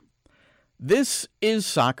This is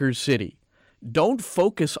Soccer City. Don't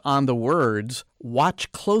focus on the words,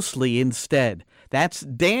 watch closely instead. That's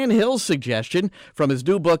Dan Hill's suggestion from his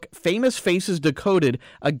new book, Famous Faces Decoded,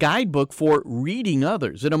 a guidebook for reading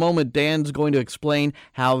others. In a moment, Dan's going to explain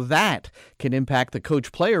how that can impact the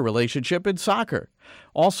coach-player relationship in soccer.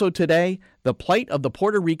 Also today, the plight of the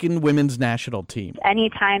Puerto Rican women's national team.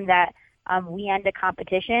 Anytime that we end a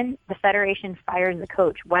competition, the Federation fires the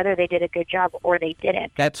coach, whether they did a good job or they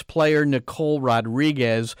didn't. That's player Nicole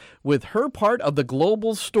Rodriguez with her part of the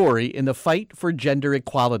global story in the fight for gender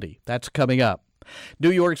equality. That's coming up.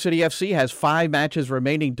 New York City FC has 5 matches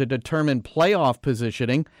remaining to determine playoff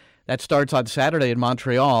positioning. That starts on Saturday in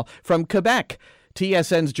Montreal. From Quebec,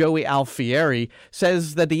 TSN's Joey Alfieri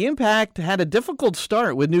says that the Impact had a difficult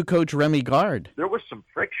start with new coach Remy Gard. There was some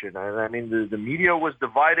friction. I mean, the media was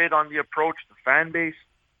divided on the approach. The fan base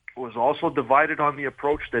was also divided on the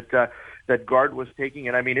approach that Gard was taking.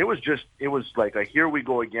 And I mean, it was like a here we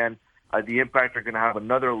go again. The Impact are going to have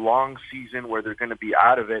another long season where they're going to be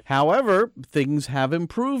out of it. However, things have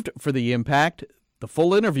improved for the Impact. The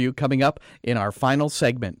full interview coming up in our final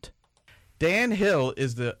segment. Dan Hill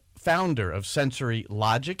is the founder of Sensory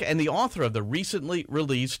Logic and the author of the recently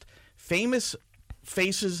released Famous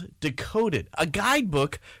Faces Decoded, a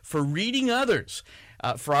guidebook for reading others.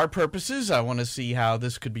 For our purposes, I want to see how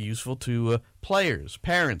this could be useful to players,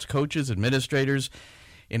 parents, coaches, administrators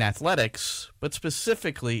in athletics, but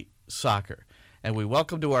specifically soccer. And we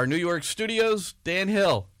welcome to our New York studios, Dan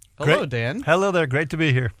Hill. Hello, Great. Dan. Hello there. Great to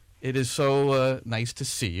be here. It is so nice to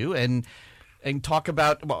see you and talk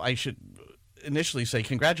about, well, I should initially say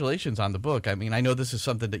congratulations on the book. I mean, I know this is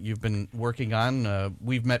something that you've been working on.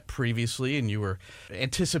 We've met previously, and you were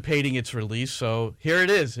anticipating its release, so here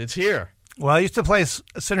it is. It's here. Well, I used to play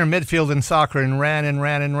center midfield in soccer and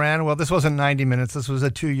ran. Well, this wasn't 90 minutes. This was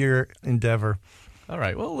a 2-year endeavor. All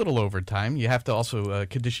right. Well, a little overtime. You have to also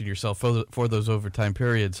condition yourself for those overtime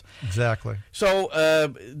periods. Exactly.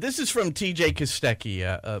 So this is from T.J. Kostecki,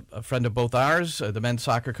 a friend of both ours, the men's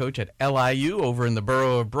soccer coach at LIU over in the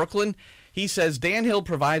borough of Brooklyn. He says Dan Hill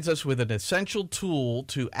provides us with an essential tool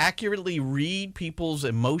to accurately read people's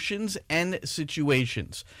emotions and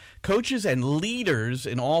situations. Coaches and leaders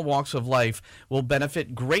in all walks of life will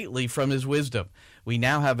benefit greatly from his wisdom. We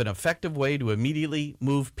now have an effective way to immediately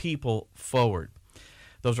move people forward.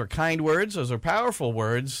 Those are kind words. Those are powerful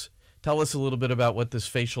words. Tell us a little bit about what this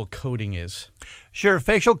facial coding is. Sure.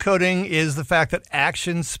 Facial coding is the fact that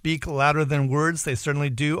actions speak louder than words. They certainly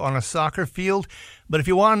do on a soccer field. But if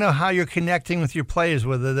you want to know how you're connecting with your players,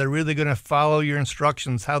 whether they're really going to follow your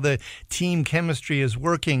instructions, how the team chemistry is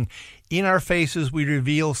working, in our faces we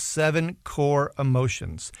reveal 7 core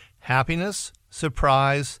emotions: happiness,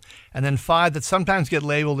 surprise, and then 5 that sometimes get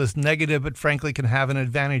labeled as negative but frankly can have an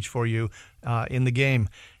advantage for you in the game: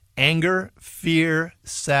 anger, fear,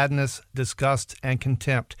 sadness, disgust, and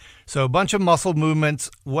contempt. So a bunch of muscle movements.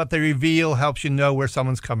 What they reveal helps you know where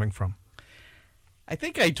someone's coming from. I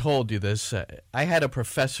think I told you this. I had a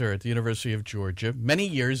professor at the University of Georgia many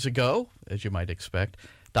years ago, as you might expect,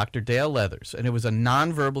 Dr. Dale Leathers, and it was a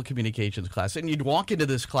nonverbal communications class. And you'd walk into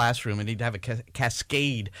this classroom, and he'd have a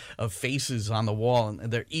cascade of faces on the wall,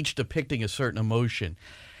 and they're each depicting a certain emotion.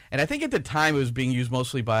 And I think at the time it was being used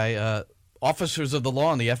mostly by officers of the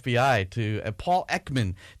law in the FBI. Paul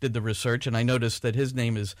Ekman did the research, and I noticed that his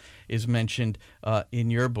name is mentioned in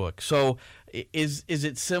your book. So is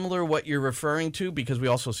it similar what you're referring to? Because we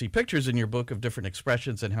also see pictures in your book of different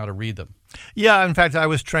expressions and how to read them. Yeah, in fact, I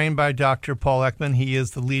was trained by Dr. Paul Ekman. He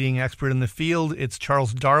is the leading expert in the field. It's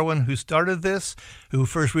Charles Darwin who started this, who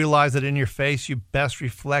first realized that in your face you best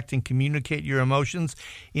reflect and communicate your emotions,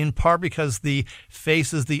 in part because the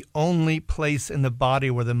face is the only place in the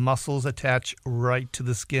body where the muscles attach right to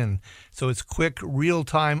the skin. So it's quick,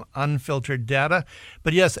 real-time, unfiltered data.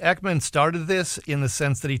 But yes, Ekman started this in the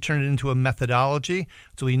sense that he turned it into a methodology,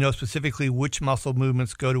 so we know specifically which muscle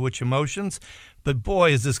movements go to which emotions. But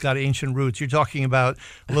boy, has this got ancient roots. You're talking about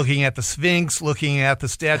looking at the Sphinx, looking at the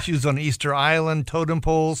statues on Easter Island, totem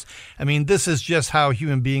poles. I mean, this is just how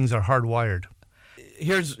human beings are hardwired.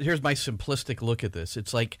 Here's my simplistic look at this.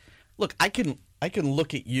 It's like, look, I can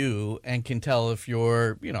look at you and can tell if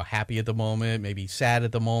you're, happy at the moment, maybe sad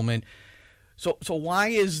at the moment. So why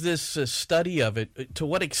is this a study of it? To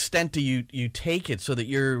what extent do you take it so that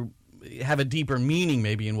you have a deeper meaning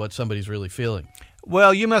maybe in what somebody's really feeling?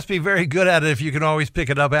 Well, you must be very good at it if you can always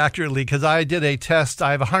pick it up accurately, because I did a test.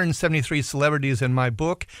 I have 173 celebrities in my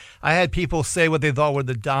book. I had people say what they thought were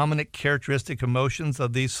the dominant characteristic emotions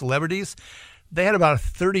of these celebrities. They had about a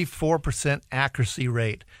 34% accuracy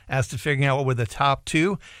rate as to figuring out what were the top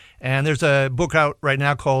 2. And there's a book out right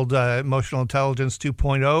now called Emotional Intelligence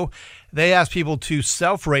 2.0. They ask people to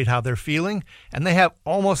self-rate how they're feeling, and they have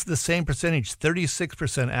almost the same percentage,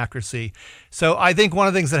 36% accuracy. So I think one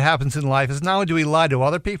of the things that happens in life is not only do we lie to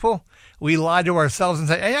other people, we lie to ourselves and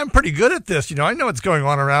say, hey, I'm pretty good at this. I know what's going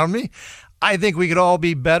on around me. I think we could all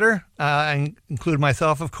be better, and include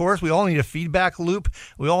myself, of course. We all need a feedback loop.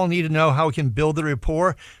 We all need to know how we can build the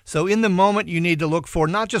rapport. So in the moment, you need to look for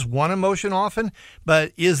not just one emotion often,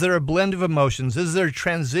 but is there a blend of emotions? Is there a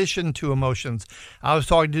transition to emotions? I was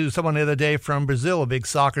talking to someone the other day from Brazil, a big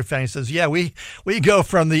soccer fan. He says, yeah, we go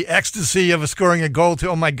from the ecstasy of scoring a goal to,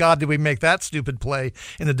 oh my God, did we make that stupid play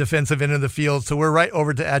in the defensive end of the field? So we're right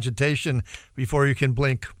over to agitation before you can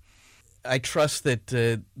blink. I trust that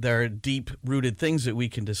there are deep-rooted things that we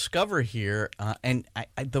can discover here. And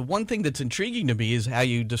the one thing that's intriguing to me is how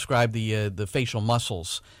you describe the facial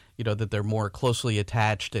muscles, that they're more closely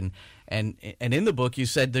attached. And in the book, you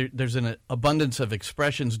said there's an abundance of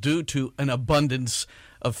expressions due to an abundance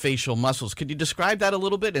of facial muscles. Could you describe that a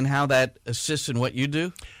little bit and how that assists in what you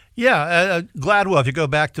do? Yeah, Gladwell, if you go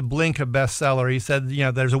back to Blink, a bestseller, he said,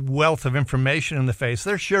 there's a wealth of information in the face.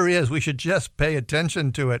 There sure is. We should just pay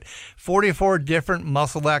attention to it. 44 different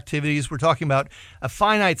muscle activities. We're talking about a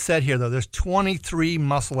finite set here, though. There's 23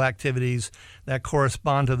 muscle activities that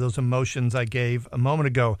correspond to those emotions I gave a moment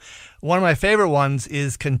ago. One of my favorite ones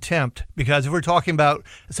is contempt, because if we're talking about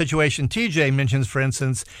a situation TJ mentions, for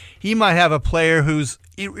instance, he might have a player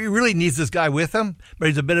he really needs this guy with him, but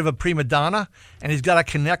he's a bit of a prima donna, and he's got to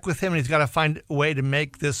connect with him, and he's got to find a way to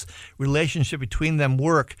make this relationship between them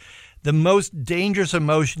work. The most dangerous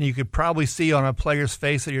emotion you could probably see on a player's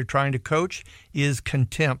face that you're trying to coach is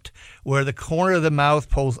contempt, where the corner of the mouth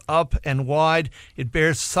pulls up and wide. It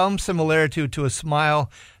bears some similarity to a smile,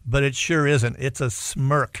 but it sure isn't. It's a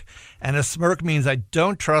smirk. And a smirk means I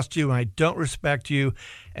don't trust you and I don't respect you.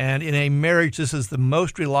 And in a marriage, this is the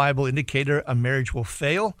most reliable indicator a marriage will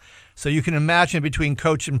fail. So you can imagine between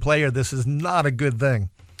coach and player, this is not a good thing.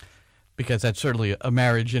 Because that's certainly a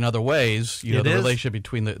marriage in other ways, the relationship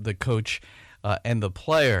between the coach and the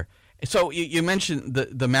player. So you mentioned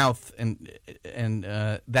the mouth and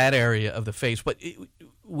that area of the face, but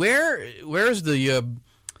where is the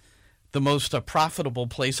most profitable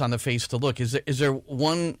place on the face to look? Is there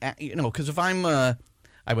one? Because if I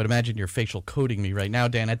would imagine you're facial coding me right now,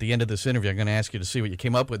 Dan. At the end of this interview, I'm going to ask you to see what you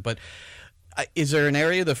came up with, but. Is there an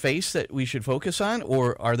area of the face that we should focus on,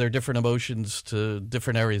 or are there different emotions to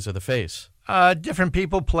different areas of the face? Different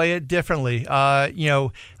people play it differently.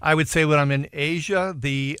 I would say when I'm in Asia,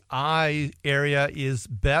 the eye area is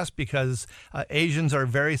best because Asians are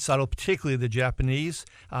very subtle, particularly the Japanese.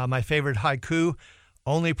 My favorite haiku,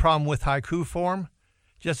 only problem with haiku form,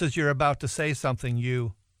 just as you're about to say something,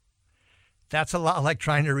 That's a lot like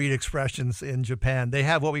trying to read expressions in Japan. They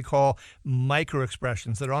have what we call micro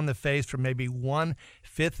expressions that are on the face for maybe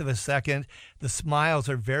 1/5 of a second. The smiles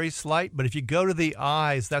are very slight, but if you go to the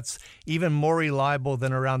eyes, that's even more reliable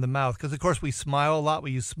than around the mouth. Because, of course, we smile a lot.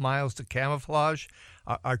 We use smiles to camouflage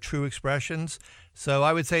our true expressions. So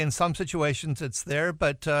I would say in some situations it's there,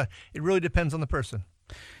 but it really depends on the person.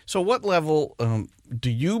 So what level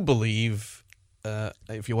do you believe,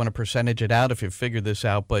 if you want to percentage it out, if you've figured this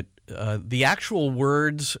out, but the actual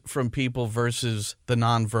words from people versus the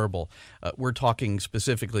nonverbal. We're talking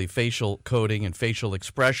specifically facial coding and facial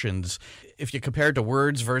expressions. If you compare it to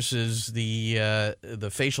words versus the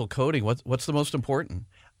facial coding, what's the most important?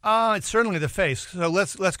 It's certainly the face. So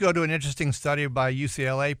let's go to an interesting study by a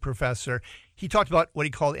UCLA professor. He talked about what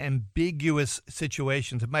he called ambiguous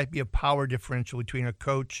situations. It might be a power differential between a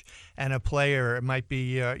coach and a player. It might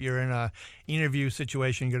be you're in an interview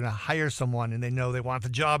situation. You're going to hire someone, and they know they want the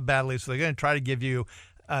job badly, so they're going to try to give you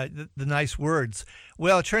the nice words.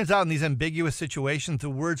 Well, it turns out in these ambiguous situations, the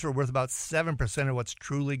words are worth about 7% of what's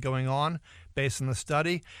truly going on based on the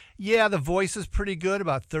study. Yeah, the voice is pretty good,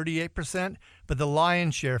 about 38%, but the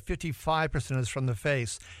lion's share, 55%, is from the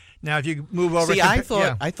face. Now, if you move over... See, I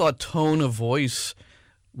thought tone of voice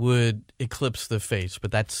would eclipse the face,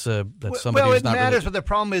 but that's somebody who's not... Well, it matters, but the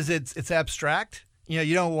problem is it's abstract.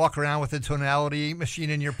 You don't walk around with a tonality machine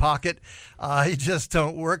in your pocket. You just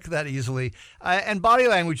don't work that easily. And body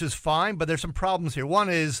language is fine, but there's some problems here. One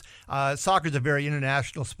is soccer is a very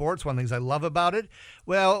international sport. It's one of the things I love about it.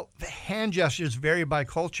 Well, the hand gestures vary by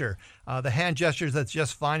culture. The hand gestures that's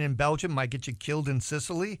just fine in Belgium might get you killed in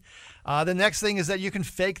Sicily. The next thing is that you can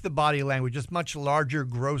fake the body language. It's much larger,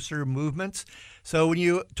 grosser movements. So when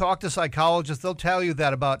you talk to psychologists, they'll tell you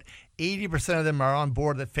that about 80% of them are on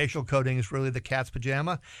board that facial coding is really the cat's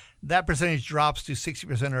pajama. That percentage drops to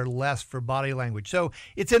 60% or less for body language. So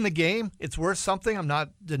it's in the game. It's worth something. I'm not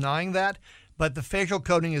denying that. but the facial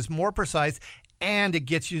coding is more precise and it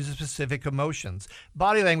gets you to specific emotions.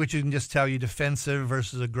 Body language, you can just tell you defensive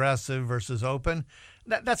versus aggressive versus open.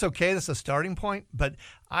 That's okay. That's a starting point, but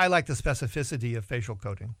I like the specificity of facial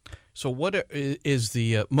coding. So what is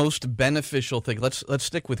the most beneficial thing? Let's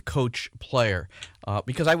stick with coach player,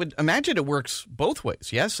 because I would imagine it works both ways.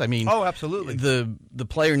 Yes, I mean, oh, absolutely. The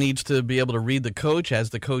player needs to be able to read the coach as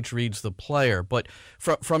the coach reads the player. But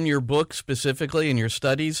from your book specifically and your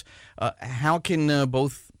studies, how can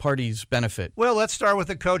both parties benefit? Well, let's start with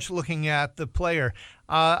the coach looking at the player.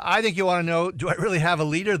 I think you want to know, do I really have a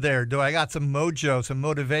leader there? Do I got some mojo, some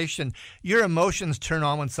motivation? Your emotions turn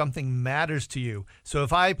on when something matters to you. So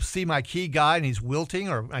if I see my key guy and he's wilting,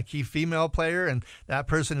 or my key female player and that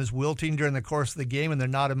person is wilting during the course of the game and they're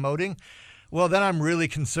not emoting, well, then I'm really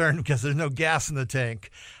concerned because there's no gas in the tank.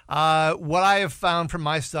 What I have found from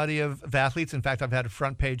my study of athletes, in fact, I've had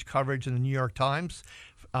front page coverage in the New York Times,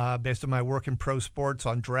 based on my work in pro sports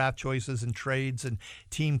on draft choices and trades and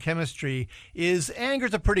team chemistry, is anger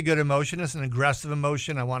is a pretty good emotion. It's an aggressive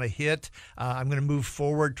emotion. I want to hit. I'm going to move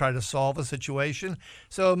forward, try to solve a situation.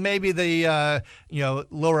 So maybe the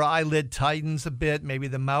lower eyelid tightens a bit. Maybe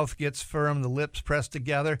the mouth gets firm, the lips pressed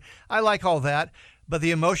together. I like all that. But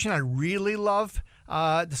the emotion I really love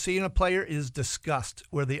to see in a player is disgust,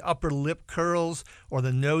 where the upper lip curls or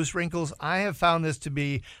the nose wrinkles. I have found this to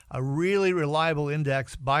be a really reliable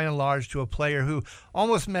index, by and large, to a player who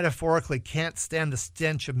almost metaphorically can't stand the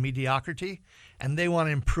stench of mediocrity, and they want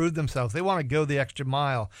to improve themselves. They want to go the extra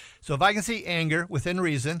mile. So if I can see anger within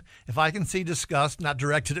reason, if I can see disgust, not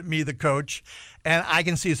directed at me, the coach, and I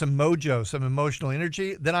can see some mojo, some emotional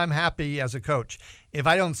energy, then I'm happy as a coach. If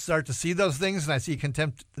I don't start to see those things and I see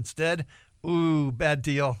contempt instead, ooh, bad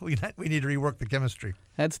deal. We need to rework the chemistry.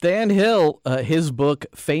 That's Dan Hill. His book,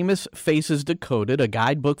 Famous Faces Decoded, a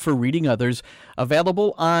guidebook for reading others,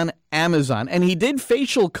 available on Amazon. And he did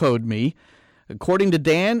facial code me. According to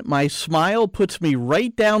Dan, my smile puts me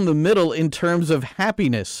right down the middle in terms of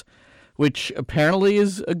happiness, which apparently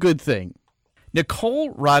is a good thing.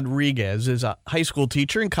 Nicole Rodriguez is a high school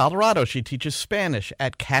teacher in Colorado. She teaches Spanish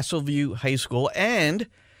at Castleview High School, and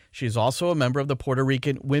she's also a member of the Puerto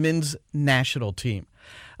Rican women's national team,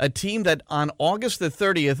 a team that on August the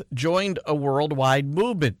 30th joined a worldwide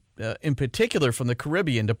movement, in particular from the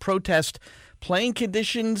Caribbean, to protest playing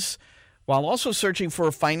conditions while also searching for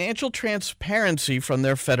financial transparency from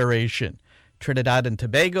their federation. Trinidad and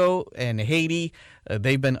Tobago and Haiti,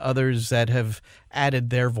 they've been others that have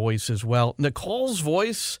added their voice as well. Nicole's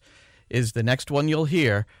voice is the next one you'll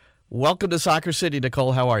hear. Welcome to Soccer City,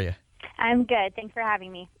 Nicole. How are you? I'm good. Thanks for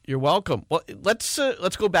having me. You're welcome. Well, let's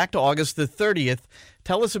go back to August the 30th.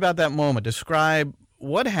 Tell us about that moment. Describe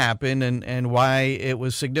what happened and why it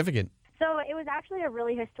was significant. So it was actually a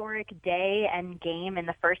really historic day and game in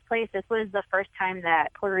the first place. This was the first time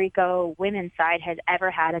that Puerto Rico women's side has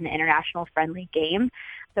ever had an international friendly game.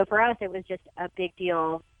 So for us, it was just a big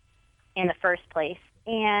deal in the first place.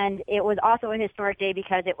 And it was also a historic day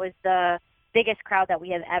because it was the biggest crowd that we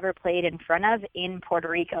have ever played in front of in Puerto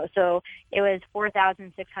Rico. So it was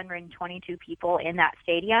 4,622 people in that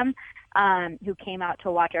stadium who came out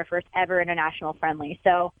to watch our first ever international friendly.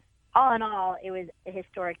 So all in all, it was a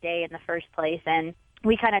historic day in the first place, and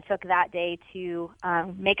we kind of took that day to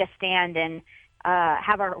make a stand and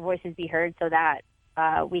have our voices be heard so that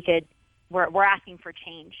we're asking for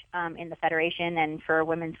change in the Federation and for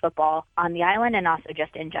women's football on the island and also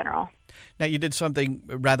just in general. Now, you did something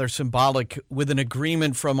rather symbolic with an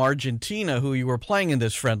agreement from Argentina, who you were playing in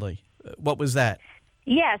this friendly. What was that?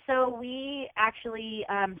 Yeah, so we actually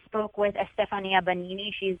spoke with Estefania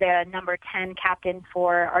Bonini. She's the number 10 captain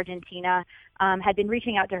for Argentina. Had been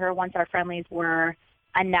reaching out to her once our friendlies were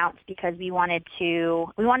announced because we wanted to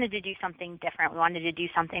do something different. We wanted to do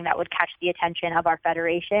something that would catch the attention of our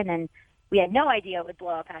federation, and we had no idea it would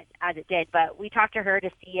blow up as it did. But we talked to her to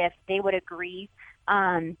see if they would agree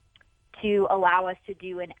to allow us to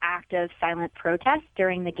do an act of silent protest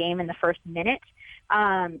during the game in the first minute.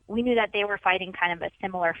 We knew that they were fighting kind of a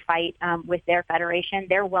similar fight with their federation.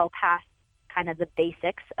 They're well past kind of the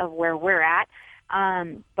basics of where we're at.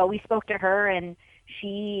 But we spoke to her, and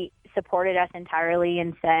she supported us entirely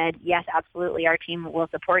and said, yes, absolutely, our team will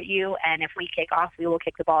support you. And if we kick off, we will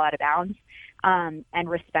kick the ball out of bounds and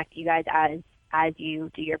respect you guys as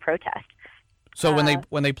you do your protest. So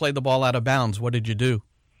when they played the ball out of bounds, what did you do?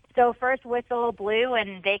 So first whistle blew,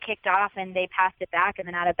 and they kicked off, and they passed it back and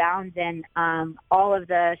then out of bounds. And all of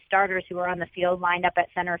the starters who were on the field lined up at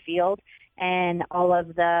center field, and all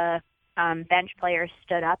of the bench players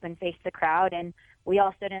stood up and faced the crowd. And we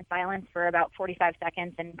all stood in silence for about 45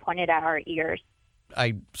 seconds and pointed at our ears.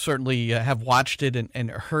 I certainly have watched it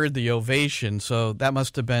and heard the ovation, so that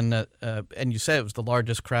must have been, and you said it was the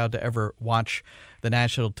largest crowd to ever watch the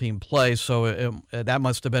national team play, so that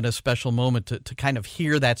must have been a special moment to kind of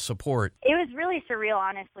hear that support. It was really surreal,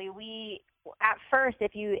 honestly. At first,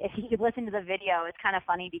 if you listen to the video, it's kind of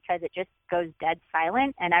funny because it just goes dead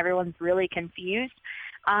silent and everyone's really confused.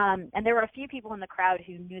 And there were a few people in the crowd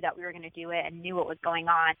who knew that we were going to do it and knew what was going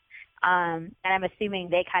on. And I'm assuming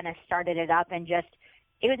they kind of started it up, and it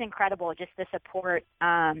was incredible, just the support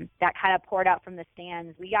that kind of poured out from the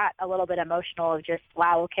stands. We got a little bit emotional of just,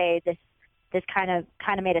 wow, okay, this kind of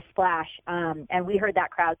made a splash. And we heard that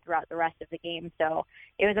crowd throughout the rest of the game. So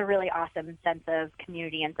it was a really awesome sense of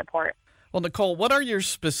community and support. Well, Nicole, what are your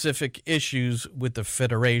specific issues with the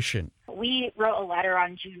Federation? We wrote a letter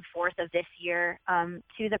on June 4th of this year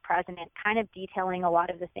to the president, kind of detailing a lot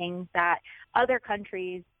of the things that other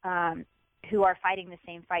countries who are fighting the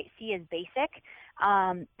same fight see as basic,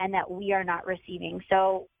 and that we are not receiving.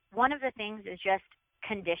 So one of the things is just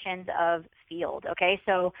conditions of field, okay?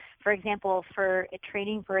 So, for example, for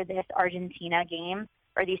training for this Argentina game,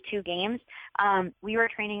 or these two games, we were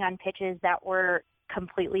training on pitches that were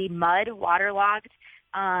completely waterlogged,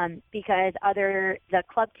 because the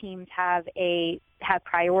club teams have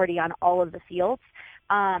priority on all of the fields,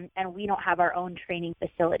 and we don't have our own training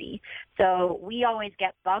facility. So we always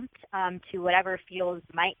get bumped to whatever fields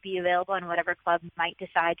might be available and whatever club might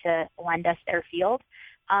decide to lend us their field.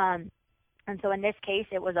 And so in this case,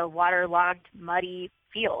 it was a waterlogged, muddy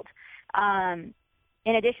field. In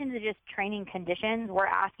addition to just training conditions, we're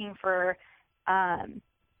asking for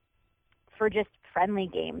just friendly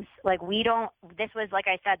games. Like this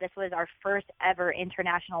was our first ever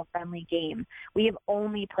international friendly game. We have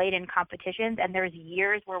only played in competitions, and there's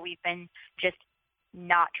years where we've been just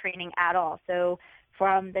not training at all. So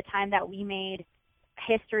from the time that we made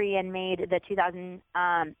history and made the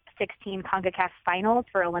 2016 CONCACAF finals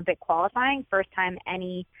for Olympic qualifying, first time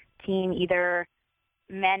any team, either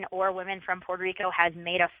men or women from Puerto Rico, has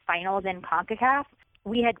made a finals in CONCACAF,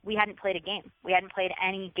 we hadn't played a game. We hadn't played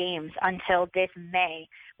any games until this May,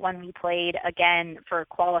 when we played again for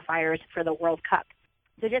qualifiers for the World Cup.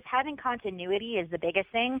 So just having continuity is the biggest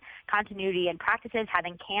thing. Continuity in practices,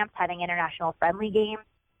 having camps, having international friendly games,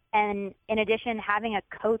 and in addition, having a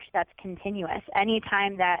coach that's continuous.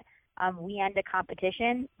 Anytime that we end a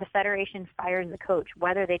competition, the Federation fires the coach,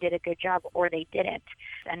 whether they did a good job or they didn't.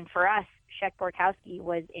 And for us, Shek Borkowski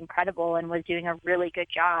was incredible and was doing a really good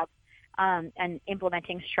job and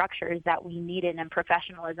implementing structures that we needed and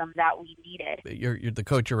professionalism that we needed. You're the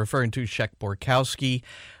coach you're referring to, Shek Borkowski.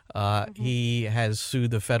 He has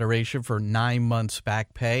sued the Federation for 9 months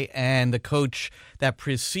back pay, and the coach that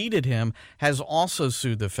preceded him has also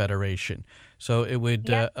sued the Federation. So it would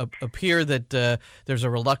appear that there's a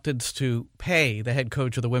reluctance to pay the head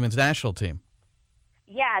coach of the women's national team.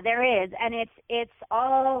 Yeah, there is, and it's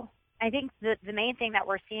all. I think the main thing that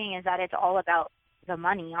we're seeing is that it's all about the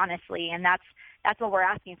money, honestly, and that's what we're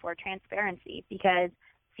asking for, transparency, because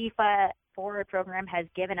FIFA Forward program has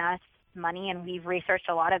given us money, and we've researched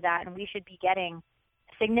a lot of that, and we should be getting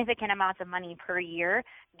significant amounts of money per year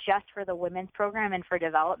just for the women's program and for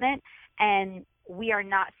development, and we are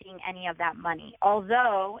not seeing any of that money.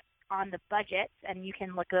 Although on the budgets, and you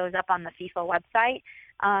can look those up on the FIFA website,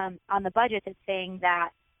 on the budgets it's saying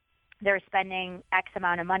that they're spending X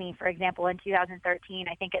amount of money. For example, in 2013,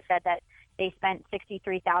 I think it said that they spent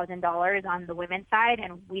 $63,000 on the women's side,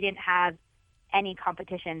 and we didn't have any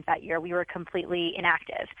competitions that year. We were completely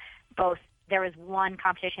inactive. There was one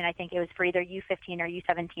competition, I think it was for either U15 or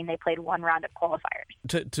U17. They played one round of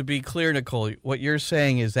qualifiers. To be clear, Nicole, what you're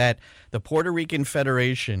saying is that the Puerto Rican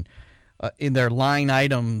Federation, in their line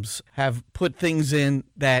items, have put things in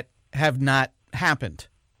that have not happened.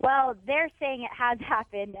 Well, they're saying it has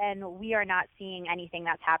happened, and we are not seeing anything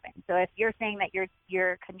that's happened. So if you're saying that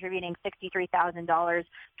you're contributing $63,000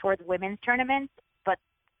 towards women's tournaments, but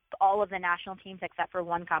all of the national teams except for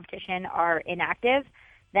one competition are inactive,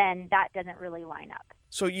 then that doesn't really line up.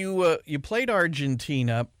 So you played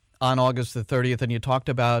Argentina on August the 30th, and you talked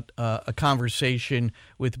about a conversation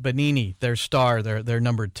with Benini, their star, their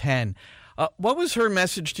number 10. What was her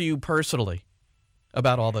message to you personally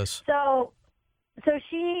about all this? So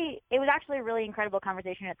it was actually a really incredible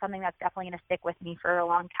conversation. It's something that's definitely going to stick with me for a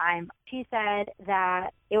long time. She said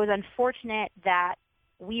that it was unfortunate that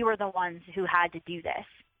we were the ones who had to do this,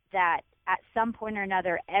 that at some point or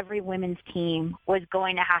another, every women's team was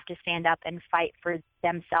going to have to stand up and fight for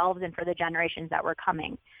themselves and for the generations that were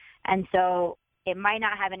coming. And so it might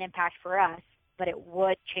not have an impact for us, but it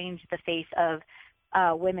would change the face of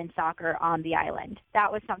women's soccer on the island.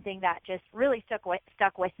 That was something that just really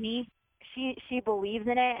stuck with me. she believes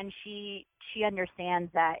in it, and she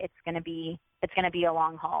understands that it's going to be a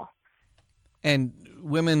long haul. And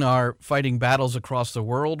women are fighting battles across the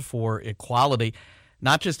world for equality,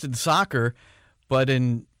 not just in soccer, but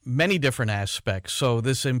in many different aspects. So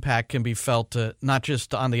this impact can be felt not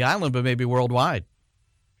just on the island, but maybe worldwide.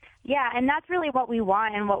 Yeah, and that's really what we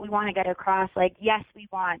want and what we want to get across. Like, yes, we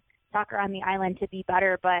want soccer on the island to be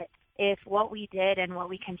better, but if what we did and what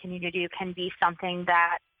we continue to do can be something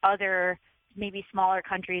that other, maybe smaller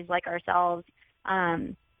countries like ourselves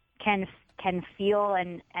can feel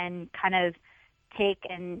and kind of take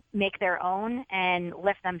and make their own and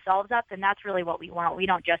lift themselves up, then that's really what we want. We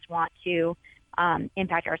don't just want to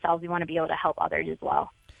impact ourselves. We want to be able to help others as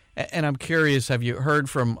well. And I'm curious, have you heard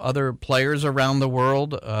from other players around the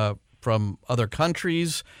world, from other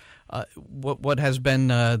countries? What has been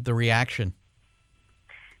the reaction?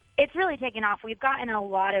 It's really taken off. We've gotten a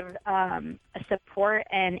lot of support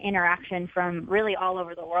and interaction from really all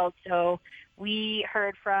over the world. So we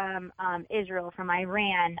heard from Israel, from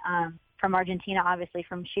Iran, from Argentina, obviously,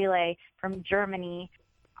 from Chile, from Germany,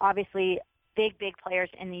 obviously big players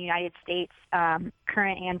in the United States,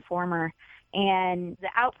 current and former. And the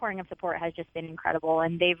outpouring of support has just been incredible,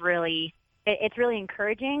 and it's really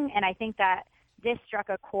encouraging. And I think that this struck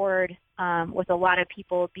a chord with a lot of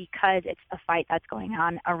people because it's a fight that's going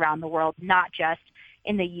on around the world, not just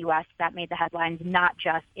in the U.S. that made the headlines, not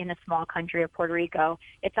just in a small country of Puerto Rico.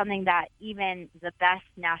 It's something that even the best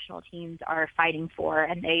national teams are fighting for,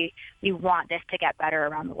 and we want this to get better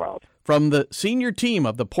around the world. From the senior team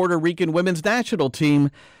of the Puerto Rican women's national team,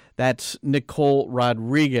 that's Nicole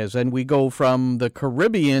Rodriguez. And we go from the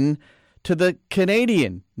Caribbean to the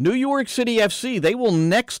Canadian. New York City FC, they will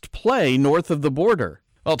next play north of the border.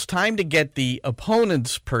 Well, it's time to get the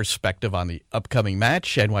opponent's perspective on the upcoming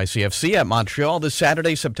match. NYCFC at Montreal this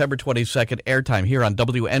Saturday, September 22nd. Airtime here on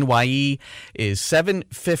WNYE is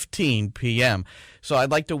 7:15 p.m. So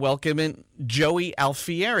I'd like to welcome in Joey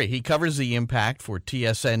Alfieri. He covers the Impact for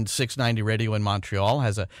TSN 690 Radio in Montreal,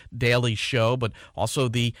 has a daily show, but also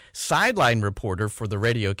the sideline reporter for the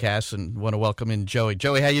radiocast, and want to welcome in Joey.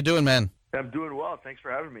 Joey, how you doing, man? I'm doing well. Thanks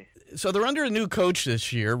for having me. So they're under a new coach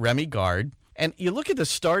this year, Remy Gard. And you look at the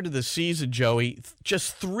start of the season, Joey,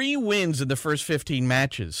 just 3 wins in the first 15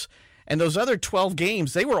 matches. And those other 12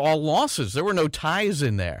 games, they were all losses. There were no ties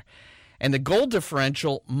in there. And the goal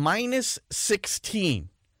differential, minus 16.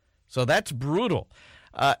 So that's brutal.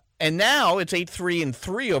 And now it's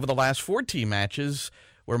 8-3-3 over the last 14 matches,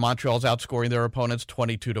 where Montreal's outscoring their opponents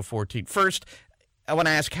 22-14. First, I want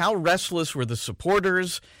to ask, how restless were the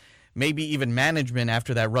supporters, maybe even management,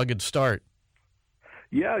 after that rugged start?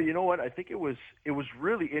 Yeah, you know what? I think it was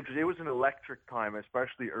really interesting. It was an electric time,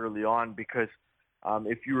 especially early on, because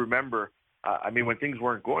if you remember, when things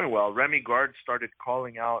weren't going well, Remy Gard started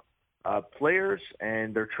calling out players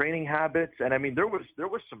and their training habits, and there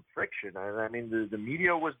was some friction. The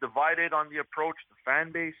media was divided on the approach. The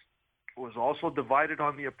fan base was also divided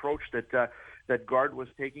on the approach that Gard was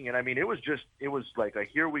taking, and it was like a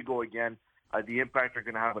here we go again. The Impact are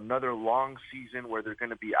going to have another long season where they're going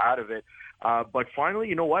to be out of it. But finally,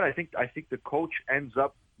 you know what? I think the coach ends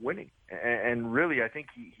up winning. And really, I think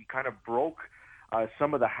he kind of broke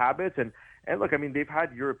some of the habits. And look, they've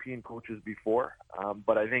had European coaches before.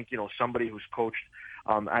 But I think, somebody who's coached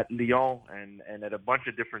at Lyon and at a bunch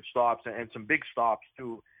of different stops and some big stops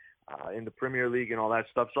too in the Premier League and all that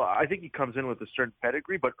stuff. So I think he comes in with a certain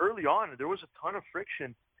pedigree. But early on, there was a ton of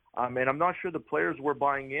friction. And I'm not sure the players were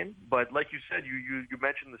buying in, but like you said, you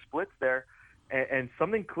mentioned the splits there, and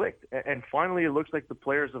something clicked. And finally, it looks like the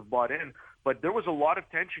players have bought in. But there was a lot of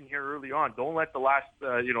tension here early on. Don't let the last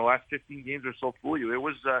 15 games or so fool you. It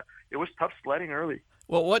was tough sledding early.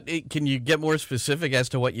 Well, what can you get more specific as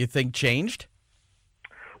to what you think changed?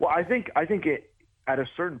 Well, I think at a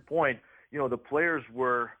certain point, the players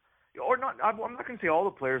were, or not. I'm not going to say all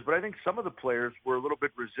the players, but I think some of the players were a little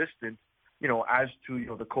bit resistant. As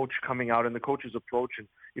to, the coach coming out and the coach's approach and,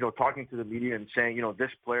 talking to the media and saying, this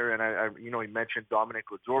player, and he mentioned Dominic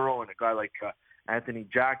Lazaro and a guy like Anthony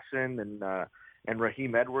Jackson and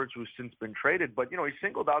Raheem Edwards, who's since been traded. But, he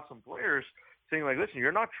singled out some players saying, like, listen,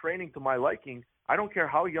 you're not training to my liking. I don't care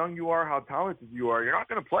how young you are, how talented you are. You're not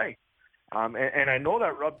going to play. And I know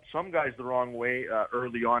that rubbed some guys the wrong way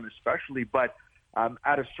early on especially. But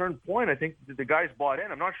at a certain point, I think the guys bought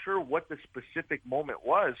in. I'm not sure what the specific moment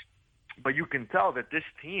was. But you can tell that this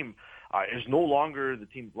team is no longer the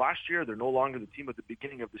team of last year. They're no longer the team at the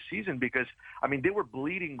beginning of the season because, they were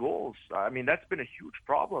bleeding goals. That's been a huge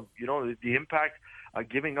problem. The Impact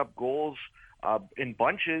giving up goals in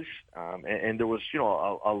bunches, and there was,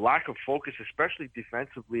 a lack of focus, especially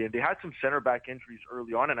defensively. And they had some center back injuries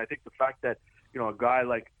early on, and I think the fact that, a guy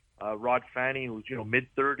like Rod Fanning, who's,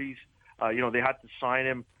 mid-30s, they had to sign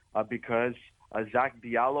him because Zach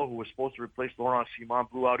Diallo, who was supposed to replace Laurent Simon,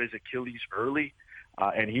 blew out his Achilles early,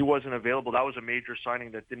 and he wasn't available. That was a major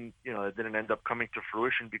signing that didn't end up coming to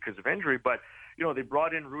fruition because of injury. But, they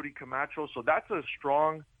brought in Rudy Camacho, so that's a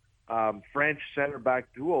strong French center back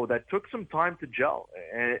duo that took some time to gel,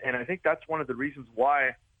 and I think that's one of the reasons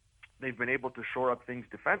why they've been able to shore up things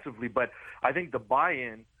defensively. But I think the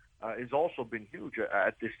buy-in has also been huge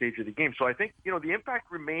at this stage of the game. So I think the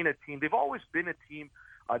Impact remain a team. They've always been a team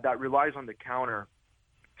that relies on the counter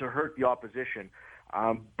to hurt the opposition,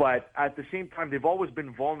 but at the same time they've always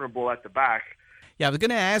been vulnerable at the back. Yeah, I was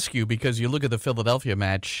going to ask you, because you look at the Philadelphia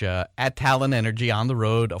match at Talon Energy on the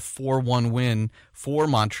road, a 4-1 win for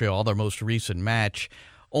Montreal, their most recent match.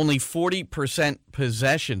 Only 40%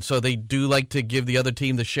 possession, so they do like to give the other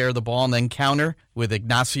team the share of the ball and then counter, with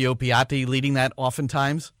Ignacio Piatti leading that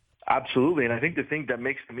oftentimes? Absolutely, and I think the thing that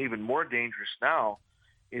makes them even more dangerous now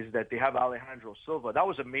is that they have Alejandro Silva. That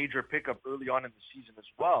was a major pickup early on in the season as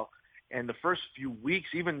well. And the first few weeks,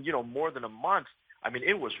 even more than a month, I mean,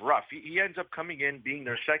 it was rough. He ends up coming in being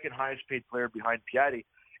their second highest paid player behind Piatti,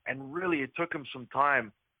 and really it took him some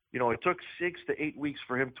time. It took 6 to 8 weeks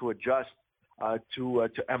for him to adjust to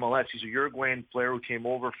MLS. He's a Uruguayan player who came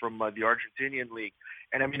over from the Argentinian league,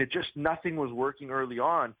 and I mean, nothing was working early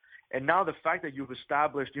on. And now the fact that you've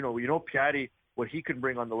established, Piatti, what he can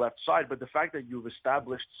bring on the left side, but the fact that you've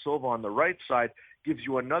established Silva on the right side gives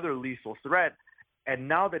you another lethal threat. And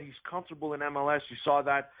now that he's comfortable in MLS, you saw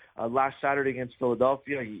that last Saturday against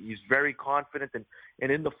Philadelphia. He's very confident.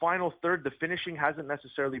 And in the final third, the finishing hasn't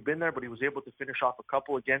necessarily been there, but he was able to finish off a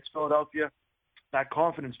couple against Philadelphia. That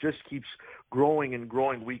confidence just keeps growing and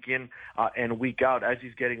growing week in and week out as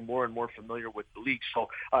he's getting more and more familiar with the league. So,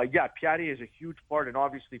 Piatti is a huge part, and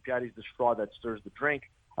obviously Piatti's the straw that stirs the drink.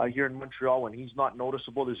 Here in Montreal, when he's not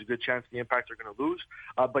noticeable, there's a good chance the Impact are going to lose.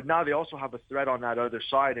 But now they also have a threat on that other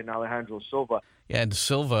side in Alejandro Silva. Yeah, and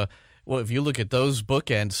Silva, well, if you look at those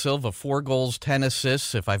bookends, Silva, 4 goals, 10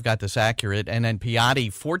 assists, if I've got this accurate, and then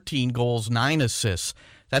Piatti, 14 goals, 9 assists.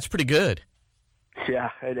 That's pretty good. Yeah,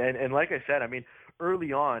 and like I said, I mean,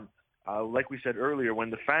 early on, like we said earlier, when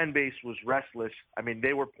the fan base was restless, I mean,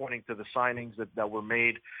 they were pointing to the signings that were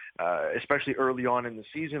made, especially early on in the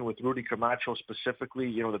season with Rudy Camacho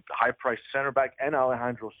specifically, the high-priced center back, and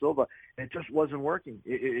Alejandro Silva, and it just wasn't working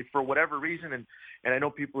for whatever reason. And I know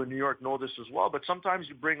people in New York know this as well, but sometimes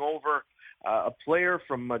you bring over a player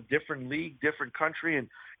from a different league, different country, and,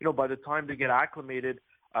 by the time they get acclimated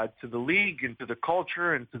to the league and to the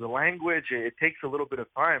culture and to the language, it takes a little bit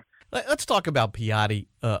of time. Let's talk about Piatti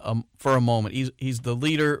for a moment. He's the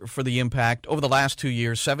leader for the Impact over the last 2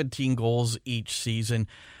 years, 17 goals each season.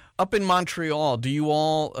 Up in Montreal, do you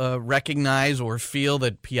all recognize or feel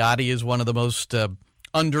that Piatti is one of the most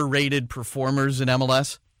underrated performers in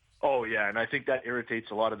MLS? Oh, yeah, and I think that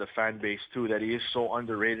irritates a lot of the fan base, too, that he is so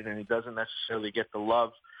underrated and he doesn't necessarily get the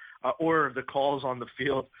love or the calls on the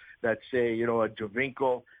field that say, a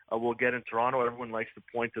Jovinko will get in Toronto. Everyone likes to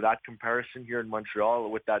point to that comparison here in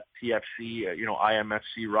Montreal with that TFC,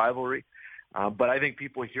 IMFC rivalry. But I think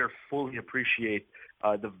people here fully appreciate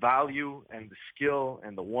the value and the skill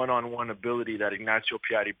and the one-on-one ability that Ignacio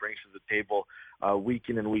Piatti brings to the table week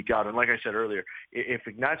in and week out. And like I said earlier, if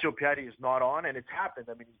Ignacio Piatti is not on, and it's happened,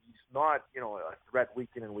 I mean, he's not, a threat week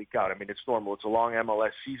in and week out. I mean, it's normal. It's a long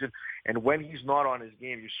MLS season. And when he's not on his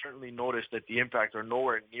game, you certainly notice that the Impact are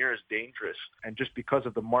nowhere near as dangerous. And just because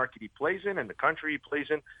of the market he plays in and the country he plays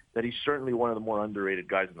in, that he's certainly one of the more underrated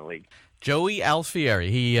guys in the league. Joey Alfieri,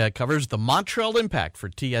 he covers the Montreal Impact for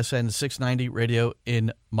TSN 690 Radio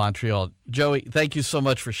in Montreal. Joey, thank you so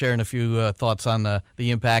much for sharing a few thoughts on the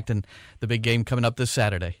Impact and the big game coming up this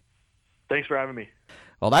Saturday. Thanks for having me.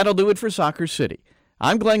 Well, that'll do it for Soccer City.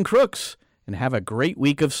 I'm Glenn Crooks, and have a great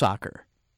week of soccer.